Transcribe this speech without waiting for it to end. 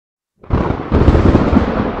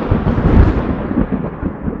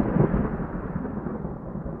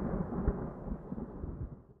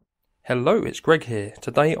Hello, it's Greg here.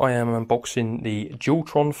 Today I am unboxing the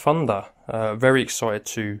Dualtron Thunder. Very excited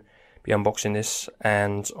to be unboxing this,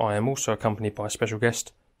 and I am also accompanied by a special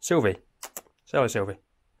guest, Sylvie. Say hello, Sylvie.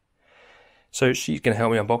 So she's going to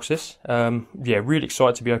help me unbox this. Yeah, really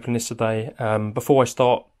excited to be opening this today. Before I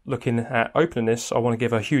start looking at opening this, I want to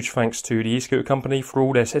give a huge thanks to the e-scooter company for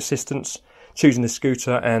all their assistance choosing this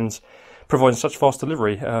scooter and providing such fast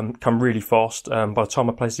delivery. Come really fast. By the time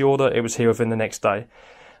I placed the order, it was here within the next day.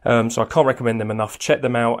 So I can't recommend them enough. Check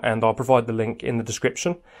them out, and I'll provide the link in the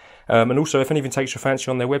description. And also, if anything takes your fancy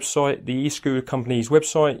on their website, the e-scooter company's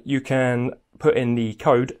website, you can put in the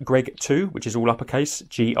code GREG2, which is all uppercase,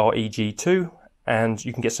 GREG2, and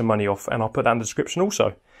you can get some money off, and I'll put that in the description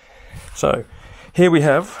also. So, here we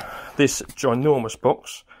have this ginormous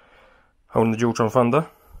box holding the Dualtron Thunder.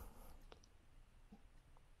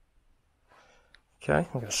 Okay,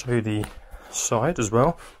 I'm going to show you the side as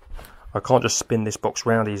well. I can't just spin this box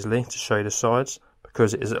round easily to show you the sides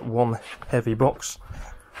because it is one heavy box.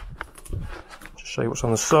 Just show you what's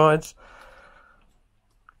on the sides.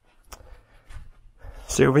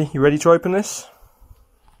 Sylvie, you ready to open this?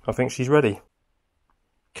 I think she's ready.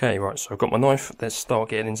 Okay, right, so I've got my knife. Let's start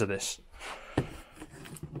getting into this.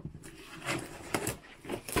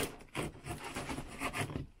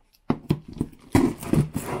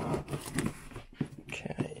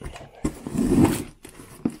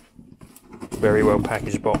 Very well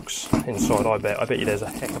packaged box inside. I bet you there's a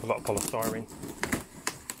heck of a lot of polystyrene,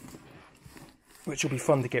 which will be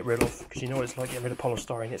fun to get rid of, because you know what it's like getting rid of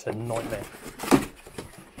polystyrene. It's a nightmare.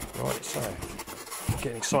 Right, so I'm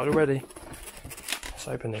getting excited already. Let's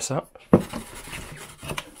open this up.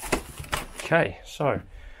 Okay, so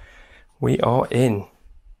we are in.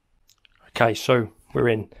 Okay, so we're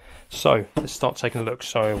in. So let's start taking a look.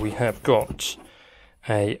 So we have got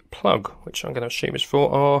a plug, which I'm going to assume is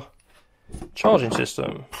for our charging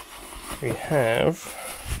system. We have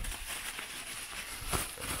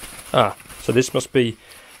so this must be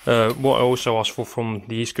what I also asked for from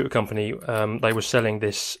the e-scooter company. They were selling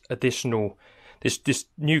this additional this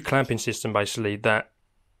new clamping system, basically, that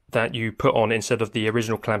you put on instead of the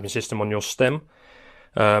original clamping system on your stem,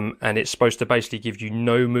 and it's supposed to basically give you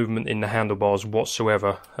no movement in the handlebars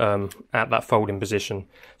whatsoever at that folding position.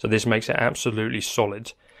 So this makes it absolutely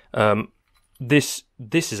solid. This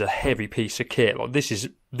is a heavy piece of kit. Like this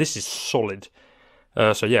is solid.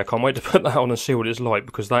 So yeah, I can't wait to put that on and see what it's like,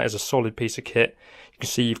 because that is a solid piece of kit. You can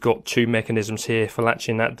see you've got two mechanisms here for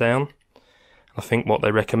latching that down. I think what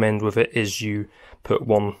they recommend with it is you put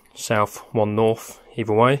one south, one north,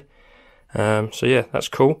 either way. So yeah, that's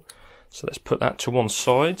cool. So let's put that to one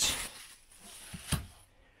side.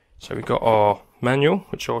 So we've got our manual,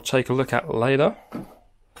 which I'll take a look at later.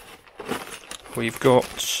 We've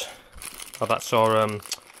got that's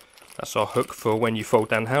our hook for when you fold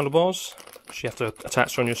down handlebars, which you have to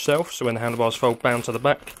attach on yourself, so when the handlebars fold down to the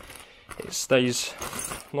back, it stays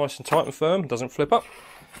nice and tight and firm, doesn't flip up.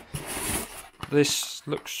 This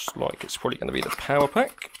looks like it's probably going to be the power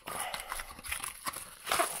pack.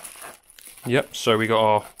 Yep, so we got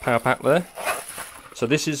our power pack there. So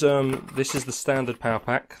this is the standard power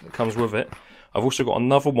pack that comes with it. I've also got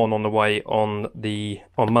another one on the way on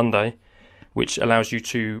Monday, which allows you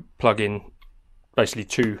to plug in basically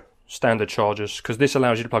two standard chargers, because this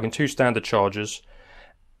allows you to plug in two standard chargers,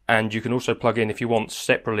 and you can also plug in, if you want,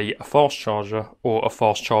 separately a fast charger or a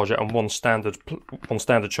fast charger and one standard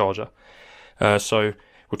charger. So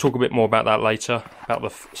we'll talk a bit more about that later, about the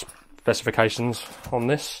specifications on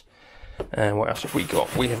this. And what else have we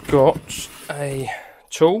got? We have got a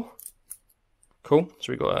tool. Cool.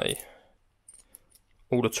 So we've got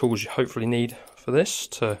all the tools you hopefully need for this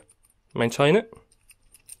to maintain it.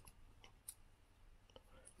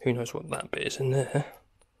 Who knows what that bit is in there?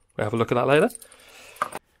 We'll have a look at that later.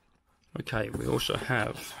 Okay, we also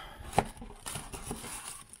have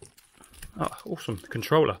awesome, the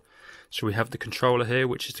controller. So we have the controller here,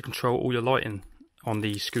 which is to control all your lighting on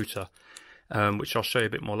the scooter, which I'll show you a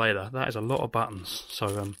bit more later. That is a lot of buttons, so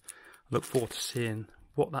I look forward to seeing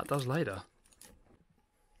what that does later.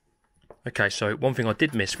 Okay, so one thing I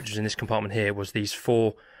did miss, which is in this compartment here, was these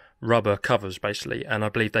four rubber covers, basically, and I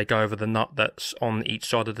believe they go over the nut that's on each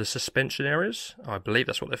side of the suspension areas. I believe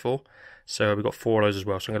that's what they're for. So we've got four of those as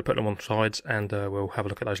well, so I'm going to put them on sides, and we'll have a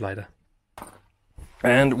look at those later.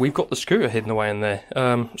 And we've got the scooter hidden away in there,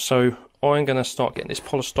 so I'm going to start getting this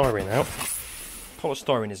polystyrene out.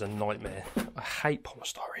 Polystyrene is a nightmare. I hate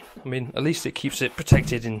polystyrene. I mean, at least it keeps it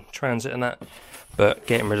protected in transit and that, but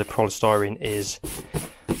getting rid of polystyrene is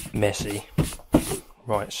messy.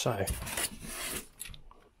 Right, so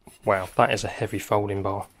wow, that is a heavy folding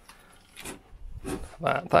bar.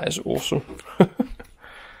 That is awesome.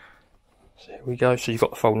 There we go. So you've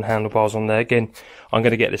got the folding handlebars on there. Again, I'm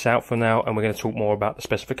going to get this out for now, and we're going to talk more about the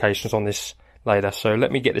specifications on this later. So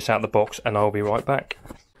let me get this out of the box, and I'll be right back.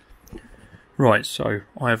 Right, so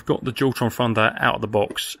I have got the Dualtron Thunder out of the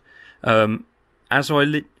box. As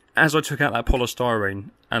I took out that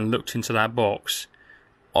polystyrene and looked into that box,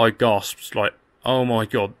 I gasped like, oh my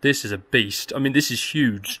god, this is a beast. I mean, this is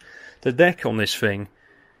huge. The deck on this thing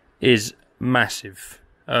is massive.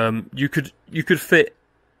 You could fit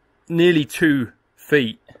nearly 2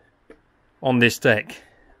 feet on this deck,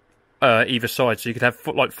 either side, so you could have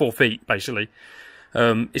like 4 feet basically.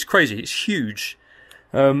 It's crazy. It's huge.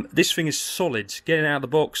 This thing is solid. Getting out of the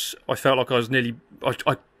box, I felt like I was nearly.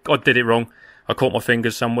 I did it wrong. I caught my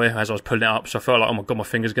fingers somewhere as I was pulling it up, so I felt like, oh my god, my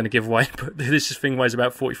finger's going to give way. But this thing weighs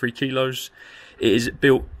about 43 kilos. It is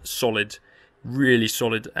built solid, really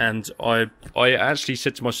solid, and I actually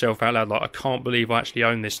said to myself out loud, like, I can't believe I actually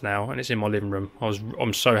own this now, and it's in my living room.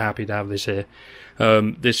 I'm so happy to have this here.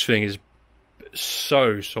 This thing is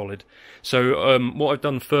so solid. So what I've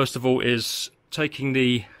done first of all is taking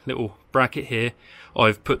the little bracket here.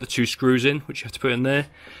 I've put the 2 screws in, which you have to put in there,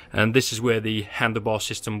 and this is where the handlebar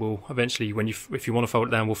system will eventually, if you want to fold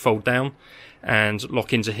it down, will fold down and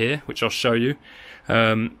lock into here, which I'll show you.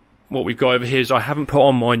 What we've got over here is I haven't put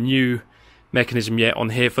on my new mechanism yet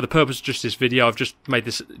on here for the purpose of just this video. I've just made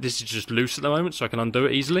this is just loose at the moment, so I can undo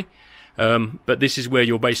it easily. But this is where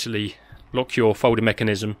you'll basically lock your folding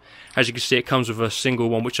mechanism. As you can see, it comes with a single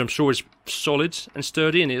one, which I'm sure is solid and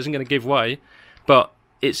sturdy, and it isn't going to give way, but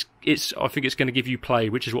I think it's going to give you play,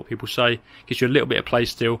 which is what people say. Gives you a little bit of play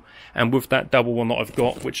still. And with that double one that I've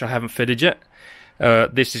got, which I haven't fitted yet,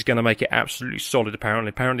 this is going to make it absolutely solid, apparently.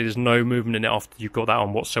 Apparently there's no movement in it after you've got that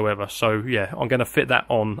on whatsoever. So yeah, I'm going to fit that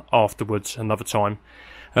on afterwards another time.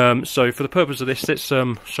 So for the purpose of this, let's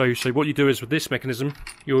show you. So what you do is with this mechanism,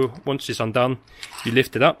 once it's undone, you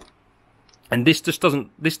lift it up. And this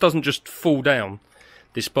doesn't just fall down.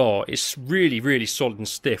 This bar, it's really, really solid and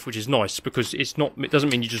stiff, which is nice because it doesn't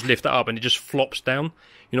mean you just lift it up and it just flops down.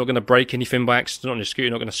 You're not going to break anything by accident on your scooter.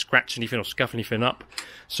 You're not going to scratch anything or scuff anything up.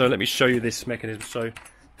 So let me show you this mechanism. So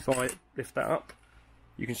if I lift that up,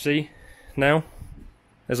 you can see now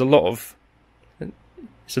there's a lot of.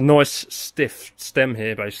 It's a nice stiff stem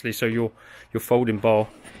here, basically. So your folding bar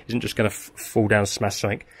isn't just going to fall down and smash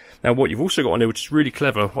something. Now what you've also got on there, which is really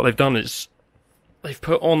clever, what they've done is they've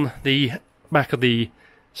put on the back of the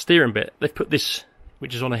steering bit, they've put this,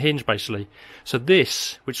 which is on a hinge basically. So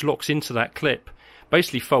this, which locks into that clip,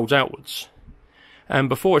 basically folds outwards. And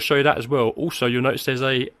before I show you that as well, also you'll notice there's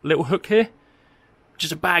a little hook here, which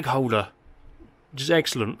is a bag holder, which is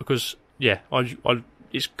excellent because yeah,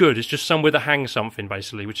 it's good. It's just somewhere to hang something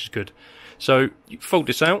basically, which is good. So you fold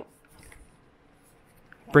this out,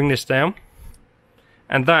 bring this down,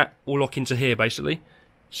 and that will lock into here basically.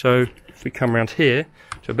 So if we come around here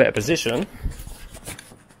to a better position,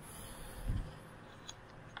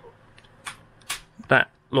 that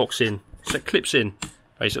locks in, so it clips in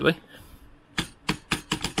basically.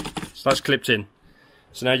 So that's clipped in.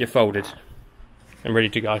 So now you're folded and ready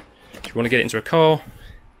to go. If you want to get it into a car,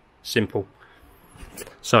 simple.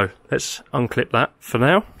 So let's unclip that for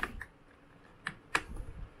now.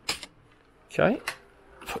 Okay,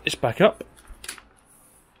 put this back up.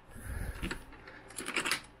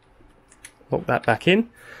 Lock that back in.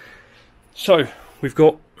 So we've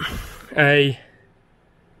got a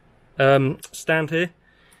stand here,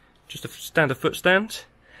 just a standard foot stand.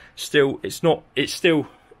 Still, it's still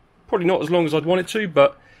probably not as long as I'd want it to,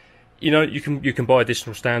 but you know, you can buy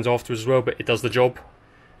additional stands afterwards as well. But it does the job.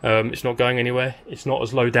 It's not going anywhere. It's not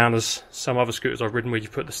as low down as some other scooters I've ridden where you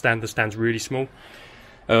put the stand's really small.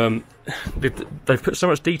 They've put so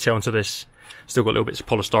much detail into this. Still got little bits of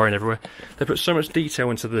polystyrene everywhere. They put so much detail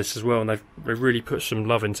into this as well, and they've really put some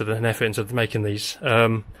love into and effort into making these.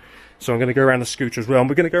 So I'm going to go around the scooter as well, and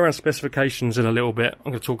we're going to go around specifications in a little bit.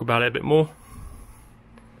 I'm going to talk about it a bit more.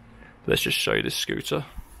 Let's just show you this scooter.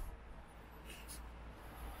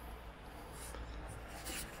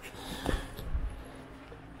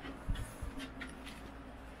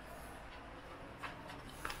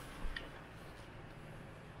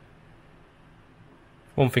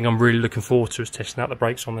 One thing I'm really looking forward to is testing out the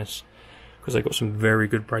brakes on this, because they've got some very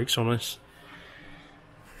good brakes on this.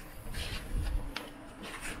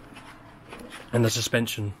 And the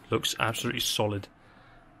suspension looks absolutely solid.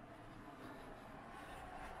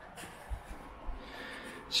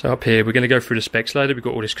 So up here, we're going to go through the specs later. We've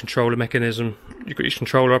got all this controller mechanism. You've got your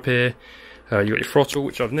controller up here. You've got your throttle,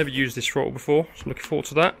 which I've never used this throttle before, so I'm looking forward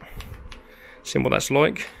to that. Seeing what that's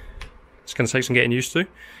like. It's going to take some getting used to.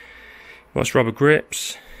 Nice rubber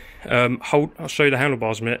grips. I'll show you the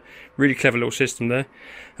handlebars in a minute. Really clever little system there.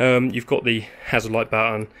 You've got the hazard light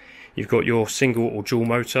button, you've got your single or dual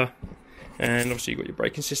motor, and obviously you've got your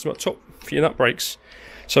braking system up top for your nut brakes.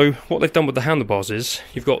 So what they've done with the handlebars is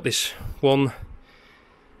you've got this one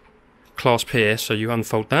clasp here, so you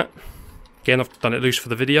unfold that. Again, I've done it loose for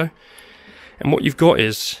the video. And what you've got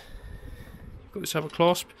is, you've got this other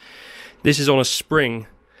clasp. This is on a spring,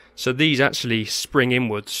 so these actually spring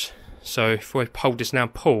inwards. So if I hold this now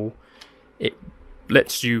and pull, it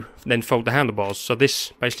lets you then fold the handlebars. So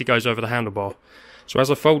this basically goes over the handlebar. So as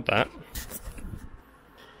I fold that,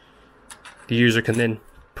 the user can then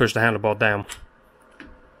push the handlebar down,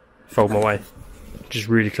 fold my way, which is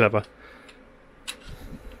really clever.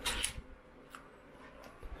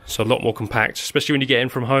 So a lot more compact, especially when you get in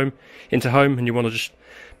from home, into home, and you want to just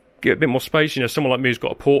get a bit more space. You know, someone like me who's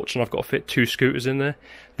got a porch and I've got to fit 2 scooters in there.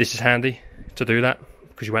 This is handy to do that,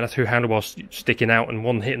 because you won't have 2 handlebars sticking out and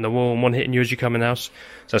one hitting the wall and one hitting you as you come in the house.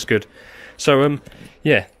 So that's good. So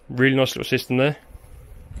yeah, really nice little system there.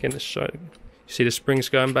 Again, let's show you. See the springs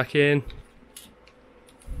going back in.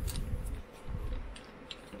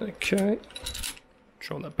 Okay,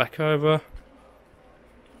 draw that back over.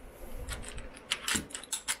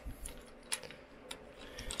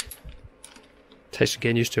 Takes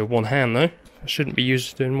getting used to one hand though. I shouldn't be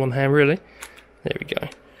used to doing one hand really. There we go.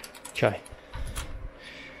 Okay.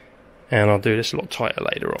 And I'll do this a lot tighter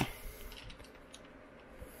later on.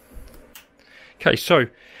 Okay, so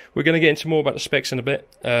we're going to get into more about the specs in a bit.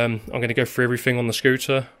 I'm going to go through everything on the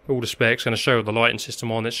scooter, all the specs, going to show the lighting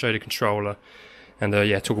system on it, show the controller, and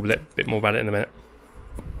yeah, talk a bit more about it in a minute.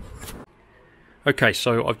 Okay,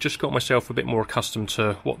 so I've just got myself a bit more accustomed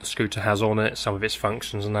to what the scooter has on it, some of its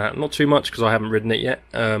functions and that. Not too much because I haven't ridden it yet,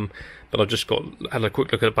 but I've just had a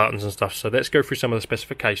quick look at the buttons and stuff. So let's go through some of the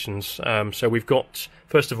specifications. So we've got,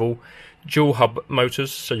 first of all, dual hub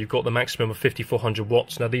motors. So you've got the maximum of 5400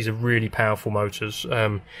 watts. Now these are really powerful motors.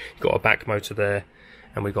 You've got a back motor there,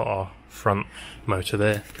 and we've got our front motor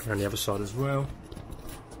there. Go around the other side as well.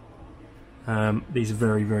 These are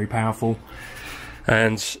very, very powerful,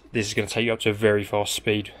 and this is going to take you up to a very fast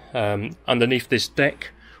speed. Underneath this deck,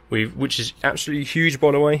 which is absolutely huge,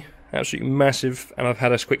 by the way, absolutely massive, and I've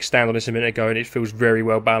had a quick stand on this a minute ago, and it feels very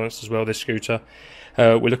well balanced as well, this scooter.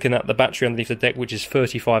 We're looking at the battery underneath the deck, which is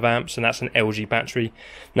 35 amps, and that's an LG battery.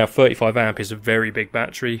 Now 35 amp is a very big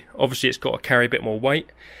battery. Obviously it's got to carry a bit more weight,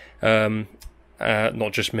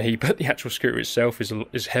 not just me, but the actual scooter itself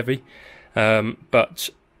is heavy, but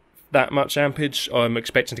that much ampage I'm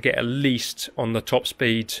expecting to get at least on the top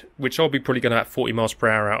speed, which I'll be probably going to have 40 miles per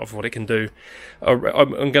hour out of what it can do.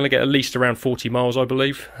 I'm going to get at least around 40 miles, I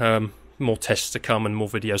believe. More tests to come and more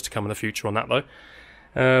videos to come in the future on that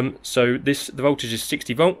though. So the voltage is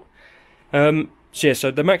 60 volt. So yeah,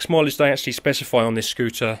 so the max mileage they actually specify on this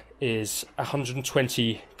scooter is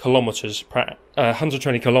 120 kilometers.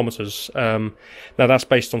 120 kilometers. Now that's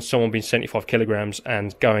based on someone being 75 kilograms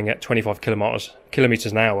and going at 25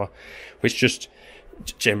 kilometers an hour, which just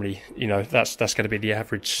generally, you know, that's going to be the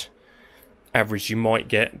average you might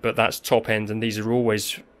get, but that's top end. And these are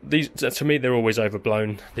always, to me, they're always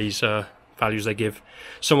overblown, these values they give.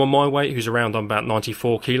 Someone my weight, who's around on about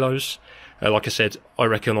 94 kilos. Like I said, I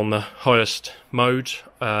reckon on the highest mode,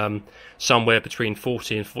 somewhere between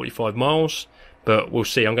 40 and 45 miles. But we'll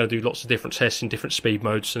see. I'm going to do lots of different tests in different speed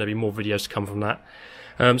modes, and there'll be more videos to come from that.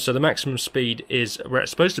 So the maximum speed is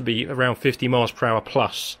supposed to be around 50 miles per hour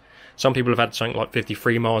plus. Some people have had something like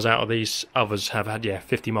 53 miles out of these. Others have had,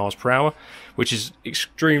 50 miles per hour, which is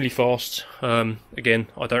extremely fast. Again,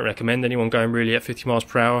 I don't recommend anyone going really at 50 miles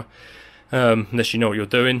per hour, unless you know what you're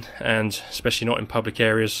doing, and especially not in public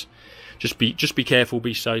areas. Just be careful,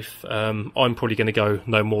 be safe. I'm probably going to go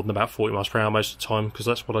no more than about 40 miles per hour most of the time, because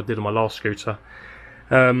that's what I did on my last scooter.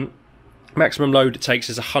 Maximum load it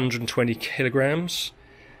takes is 120 kilograms.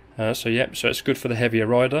 So it's good for the heavier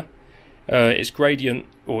rider. Its gradient,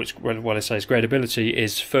 or its gradability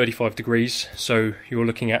is 35 degrees. So you're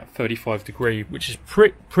looking at 35 degree, which is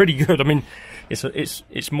pretty good. I mean,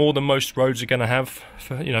 it's more than most roads are going to have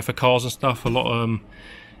for cars and stuff. A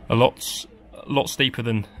lot steeper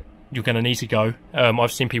than you're going to need to go.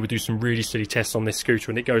 I've seen people do some really silly tests on this scooter,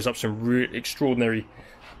 and it goes up some really extraordinary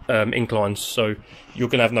inclines, so you're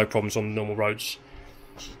going to have no problems on the normal roads.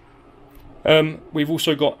 We've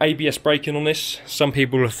also got ABS braking on this. Some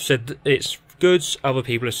people have said it's good, other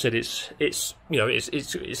people have said it's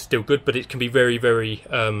still good, but it can be very, very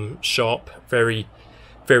sharp, very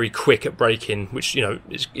very quick at braking, which, you know,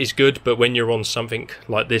 is good. But when you're on something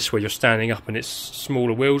like this where you're standing up and it's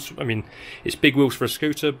smaller wheels, I mean, it's big wheels for a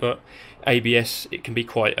scooter, but ABS, it can be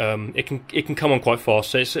quite it can come on quite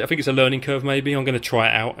fast. So I think it's a learning curve. Maybe I'm going to try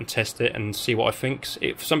it out and test it and see what I think.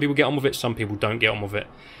 If some people get on with it, some people don't get on with it.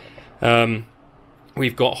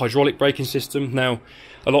 We've got hydraulic braking system. Now,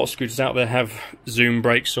 a lot of scooters out there have zoom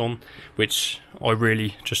brakes on, which I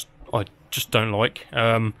just don't like.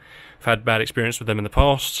 I've had bad experience with them in the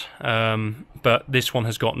past, but this one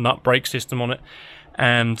has got nut brake system on it,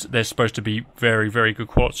 and they're supposed to be very, very good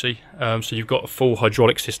quality. So you've got a full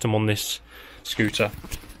hydraulic system on this scooter.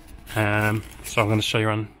 So I'm going to show you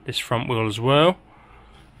on this front wheel as well,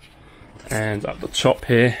 and up the top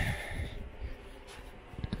here.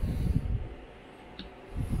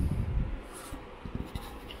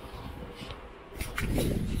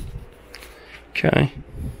 Okay.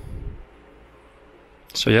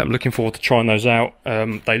 So yeah, I'm looking forward to trying those out.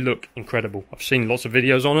 They look incredible. I've seen lots of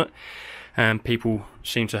videos on it, and people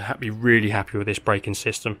seem to be really happy with this braking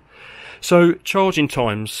system. So charging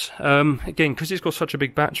times, again, because it's got such a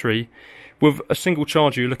big battery, with a single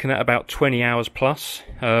charger you're looking at about 20 hours plus,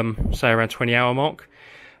 say around 20-hour mark.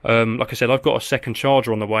 Like I said, I've got a second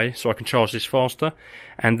charger on the way, so I can charge this faster,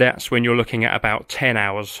 and that's when you're looking at about 10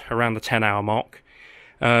 hours, around the 10-hour mark.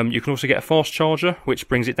 You can also get a fast charger, which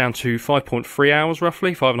brings it down to 5.3 hours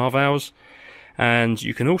roughly, 5.5 hours. And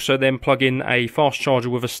you can also then plug in a fast charger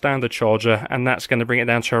with a standard charger, and that's going to bring it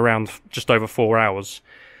down to around just over 4 hours.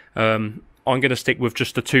 I'm going to stick with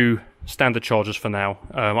just the 2 standard chargers for now.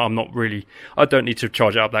 I don't need to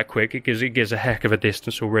charge it up that quick. It gives a heck of a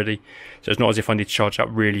distance already, so it's not as if I need to charge up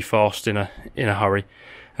really fast in a hurry.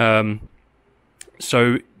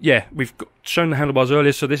 So yeah, we've shown the handlebars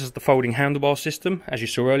earlier. So this is the folding handlebar system. As you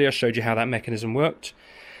saw earlier, I showed you how that mechanism worked.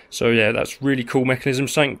 So yeah, that's really cool mechanism.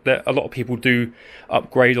 Something that a lot of people do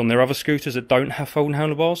upgrade on their other scooters that don't have folding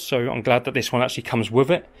handlebars. So I'm glad that this one actually comes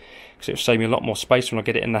with it, because it'll save me a lot more space when I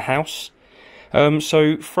get it in the house.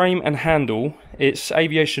 So frame and handle, it's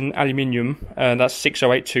aviation aluminium, that's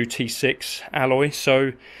 6082 T6 alloy,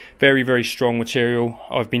 so very, very strong material.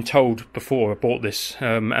 I've been told before I bought this,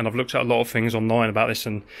 and I've looked at a lot of things online about this,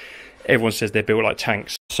 and everyone says they're built like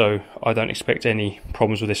tanks, so I don't expect any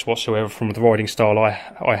problems with this whatsoever from the riding style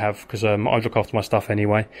I have, because I look after my stuff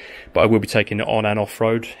anyway, but I will be taking it on and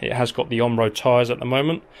off-road. It has got the on-road tyres at the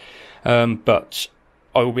moment, but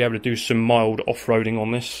I will be able to do some mild off-roading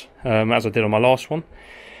on this, as I did on my last one.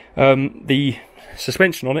 The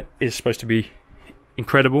suspension on it is supposed to be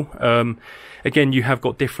incredible. Again, you have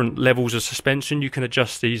got different levels of suspension. You can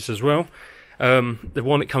adjust these as well. The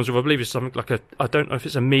one it comes with, I believe, is something like I don't know if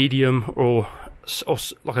it's a medium or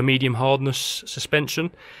like a medium hardness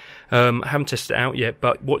suspension. I haven't tested it out yet,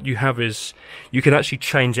 but what you have is you can actually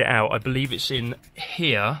change it out. I believe it's in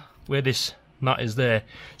here where this nut is there.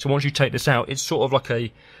 So once you take this out, it's sort of like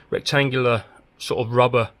a rectangular sort of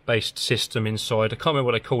rubber based system inside. I can't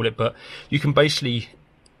remember what they call it, but you can basically,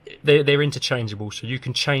 they're interchangeable, so you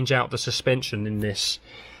can change out the suspension in this.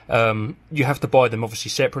 You have to buy them obviously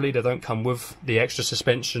separately. They don't come with the extra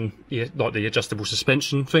suspension, like the adjustable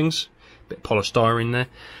suspension things. Bit of polystyrene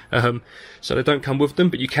there, so they don't come with them,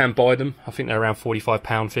 but you can buy them. I think they're around £45,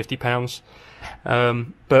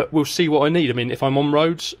 £50. But we'll see what I need. I mean, if I'm on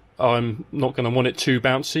roads, I'm not going to want it too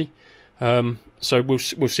bouncy, so we'll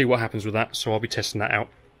see what happens with that. So I'll be testing that out.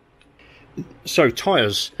 So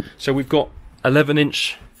tyres. So we've got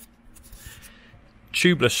 11-inch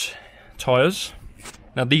tubeless tyres.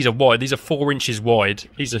 Now these are wide. These are 4 inches wide.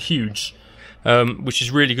 These are huge, which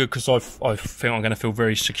is really good because I think I'm going to feel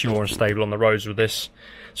very secure and stable on the roads with this.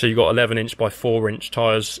 So you've got 11-inch by 4-inch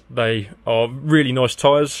tyres. They are really nice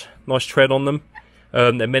tyres. Nice tread on them.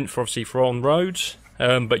 They're meant for obviously for on roads.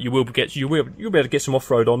 But you'll be able to get some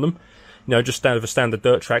off-road on them, you know, just over standard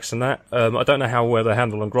dirt tracks and that. I don't know how well they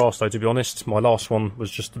handle on grass though, to be honest. My last one was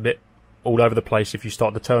just a bit all over the place if you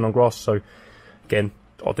start to turn on grass, so again,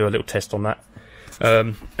 I'll do a little test on that.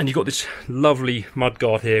 And you've got this lovely mud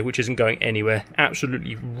guard here, which isn't going anywhere.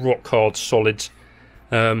 Absolutely rock hard, solid.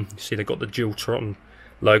 You see they've got the Dualtron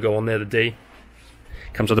logo on there, the D.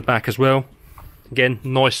 Comes at the back as well. Again,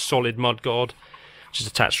 nice solid mud guard, which is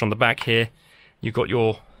attached from the back here. You've got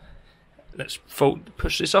your, let's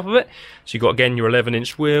push this up a bit. So you've got again your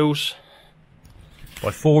 11-inch wheels by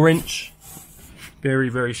 4-inch. Very,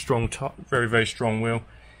 very strong, very, very strong wheel.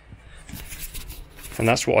 And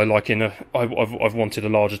that's what I like in a. I've wanted a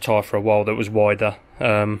larger tyre for a while that was wider.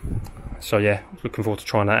 So yeah, looking forward to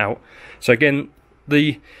trying that out. So again,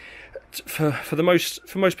 for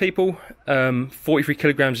most people, 43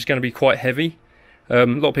 kilograms is going to be quite heavy. A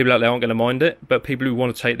lot of people out there aren't going to mind it, but people who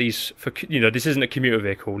want to take these for, you know, this isn't a commuter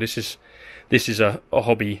vehicle. This is a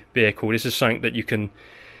hobby vehicle. This is something that you can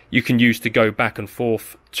use to go back and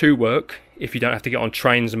forth to work if you don't have to get on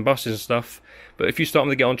trains and buses and stuff. But if you start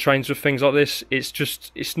to get on trains with things like this,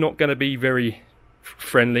 it's not going to be very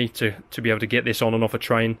friendly to be able to get this on and off a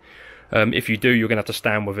train. If you do, you're going to have to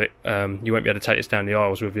stand with it. You won't be able to take this down the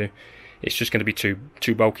aisles with you. It's just going to be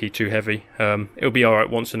too bulky, too heavy. It'll be alright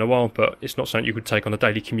once in a while, but it's not something you could take on a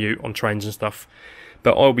daily commute on trains and stuff.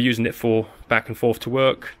 But I'll be using it for back and forth to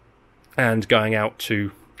work and going out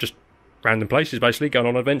to just random places, basically, going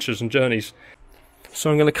on adventures and journeys.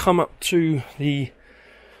 So I'm going to come up to the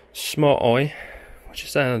Smart Eye, which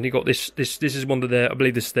is down. You've got this is one of their, I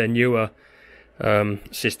believe this is their newer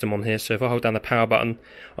system on here. So if I hold down the power button,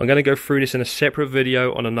 I'm going to go through this in a separate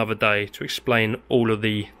video on another day to explain all of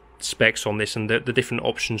the specs on this and the different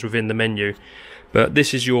options within the menu. But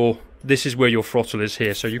this is where your throttle is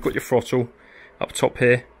here. So you've got your throttle up top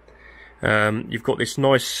here. You've got this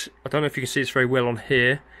nice, I don't know if you can see this very well on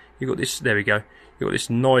here. You've got this, there we go. You've got this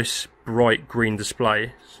nice bright green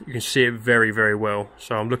display. You can see it very, very well.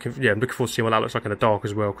 So I'm looking forward to seeing what that looks like in the dark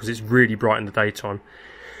as well, because it's really bright in the daytime.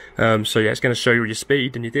 So yeah, it's going to show you your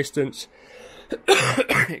speed and your distance.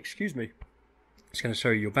 Excuse me. It's going to show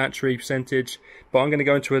you your battery percentage, but I'm going to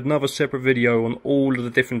go into another separate video on all of the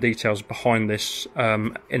different details behind this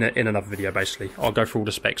in another video. Basically, I'll go through all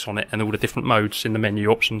the specs on it and all the different modes in the menu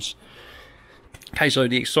options. Okay, so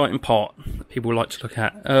the exciting part that people like to look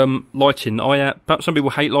at, lighting. Some people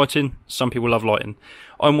hate lighting, some people love lighting.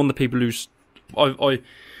 I'm one of the people who's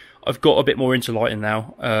I've got a bit more into lighting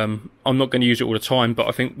now. I'm not going to use it all the time, but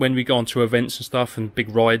I think when we go on to events and stuff and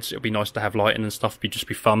big rides, it'll be nice to have lighting and stuff. It'd just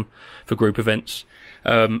be fun for group events.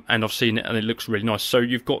 And I've seen it and it looks really nice. So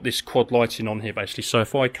you've got this quad lighting on here basically. So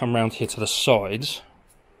if I come round here to the sides,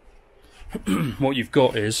 what you've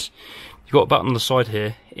got is you've got a button on the side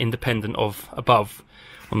here, independent of above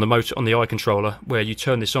on the motor on the eye controller, where you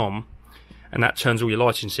turn this on, and that turns all your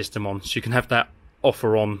lighting system on. So you can have that off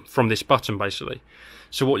or on from this button basically.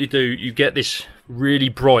 So what you do, you get this really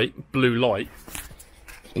bright blue light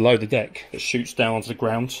below the deck that shoots down onto the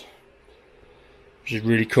ground, which is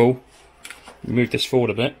really cool. Move this forward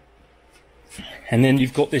a bit, and then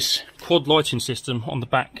you've got this quad lighting system on the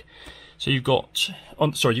back. So you've got,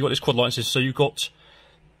 you've got this quad lighting system. So you've got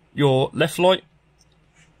your left light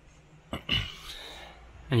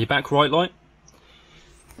and your back right light,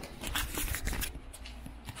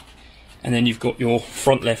 and then you've got your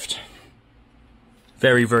front left.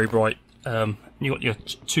 Very, very bright. You've got your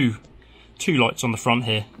two lights on the front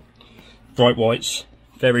here, bright whites,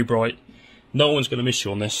 very bright. No one's going to miss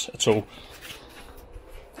you on this at all.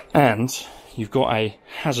 And you've got a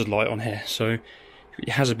hazard light on here, so you've got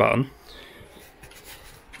your hazard button.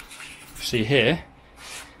 See here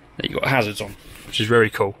that you've got hazards on, which is very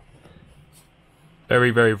cool. Very,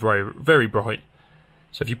 very, very, very bright.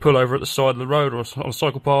 So if you pull over at the side of the road or on a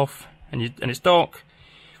cycle path and it's dark,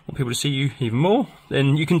 want people to see you even more,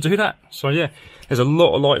 then you can do that. So yeah, there's a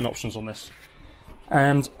lot of lighting options on this.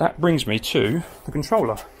 And that brings me to the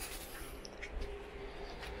controller.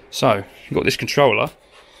 So you've got this controller.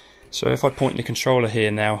 So if I point the controller here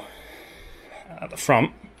now at the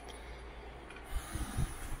front,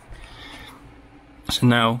 so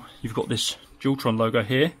now you've got this Dualtron logo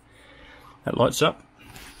here that lights up,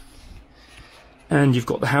 and you've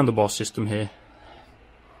got the handlebar system here.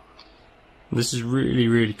 This is really,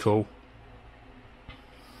 really cool.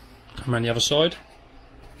 Come around the other side.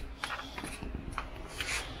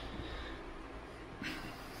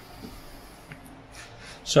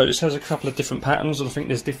 So this has a couple of different patterns, and I think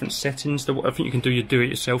there's different settings. I think you can do your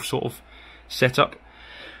do-it-yourself sort of setup.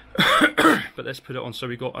 But let's put it on. So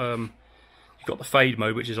we've got you've got the fade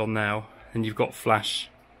mode, which is on now, and you've got flash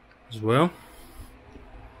as well.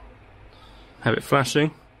 Have it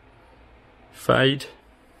flashing, fade.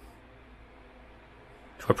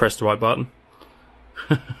 If I press the right button.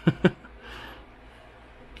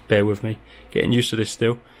 Bear with me, getting used to this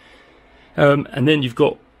still. And then you've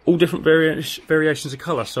got all different variations of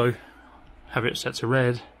colour. So have it set to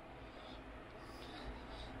red,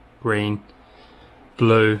 green,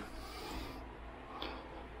 blue.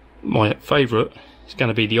 My favourite is going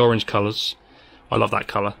to be the orange colours. I love that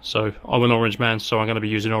colour, so I'm an orange man, so I'm going to be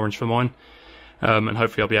using orange for mine. And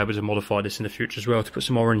hopefully I'll be able to modify this in the future as well to put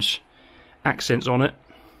some orange accents on it.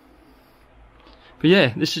 But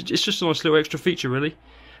yeah, it's just a nice little extra feature really.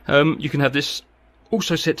 You can have this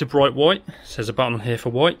also set to bright white. So there's a button on here for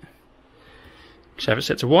white. Just have it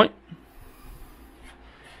set to white.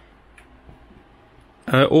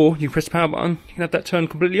 Or you can press the power button, you can have that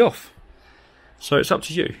turned completely off. So it's up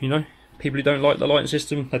to you, you know. people who don't like the lighting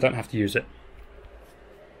system, they don't have to use it.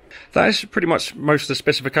 That is pretty much most of the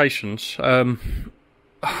specifications. I'm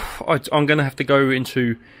going to have to go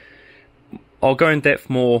into... I'll go in depth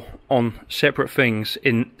more on separate things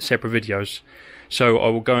in separate videos. So I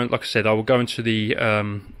will go, like I said, I will go into the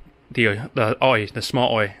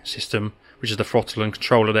smart eye system, which is the throttle and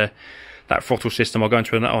controller there. That throttle system I'll go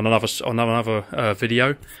into on another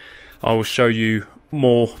video. I will show you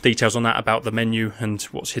more details on that, about the menu and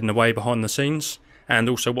what's hidden away behind the scenes, and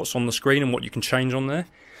also what's on the screen and what you can change on there.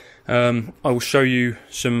 I will show you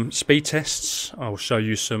some speed tests. I will show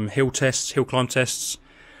you some hill tests, hill climb tests.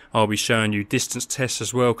 I'll be showing you distance tests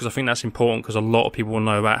as well, because I think that's important, because a lot of people will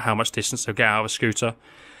know about how much distance they'll get out of a scooter.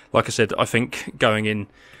 Like I said, I think going in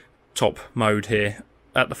top mode here,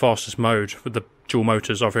 at the fastest mode with the dual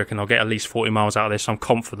motors, I reckon I'll get at least 40 miles out of this. I'm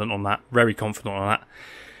confident on that, very confident on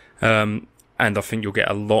that. And I think you'll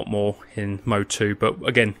get a lot more in mode 2, but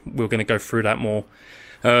again, we're going to go through that more.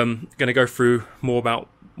 Going to go through more about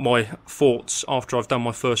my thoughts after I've done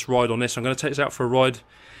my first ride on this. I'm going to take this out for a ride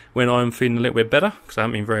when I'm feeling a little bit better, because I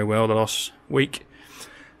haven't been very well the last week.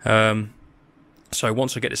 So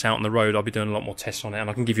once I get this out on the road, I'll be doing a lot more tests on it, and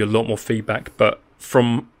I can give you a lot more feedback. But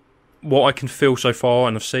from what I can feel so far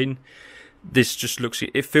and I've seen, this just looks,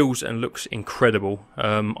 it feels and looks incredible.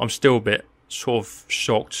 I'm still a bit sort of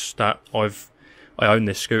shocked that I own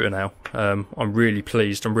this scooter now. I'm really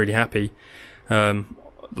pleased, I'm really happy.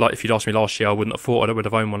 Like if you'd asked me last year, I wouldn't have thought I would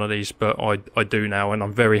have owned one of these, but I do now, and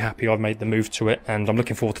I'm very happy I've made the move to it, and I'm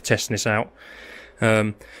looking forward to testing this out.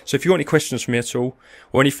 So if you want any questions from me at all,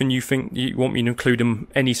 or anything you think you want me to include in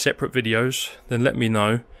any separate videos, then let me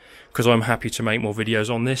know, because I'm happy to make more videos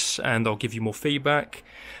on this, and I'll give you more feedback.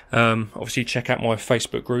 Obviously check out my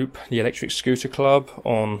Facebook group, the Electric Scooter Club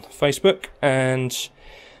on Facebook, and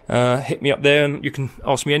hit me up there, and you can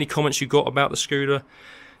ask me any comments you got about the scooter.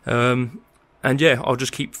 And yeah, I'll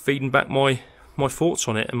just keep feeding back my thoughts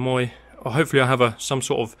on it, and hopefully I'll have some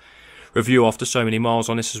sort of review after so many miles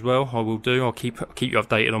on this as well. I will do. I'll keep you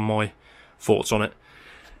updated on my thoughts on it.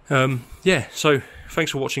 Yeah, so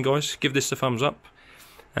thanks for watching, guys. Give this a thumbs up,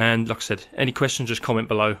 and like I said, any questions, just comment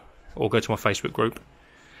below or go to my Facebook group.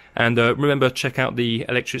 And remember, check out the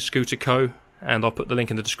Electric Scooter Co, and I'll put the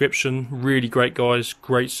link in the description. Really great guys,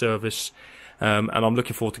 great service. And I'm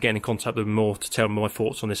looking forward to getting in contact with them more to tell them my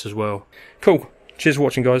thoughts on this as well. Cool. Cheers for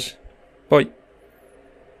watching, guys. Bye.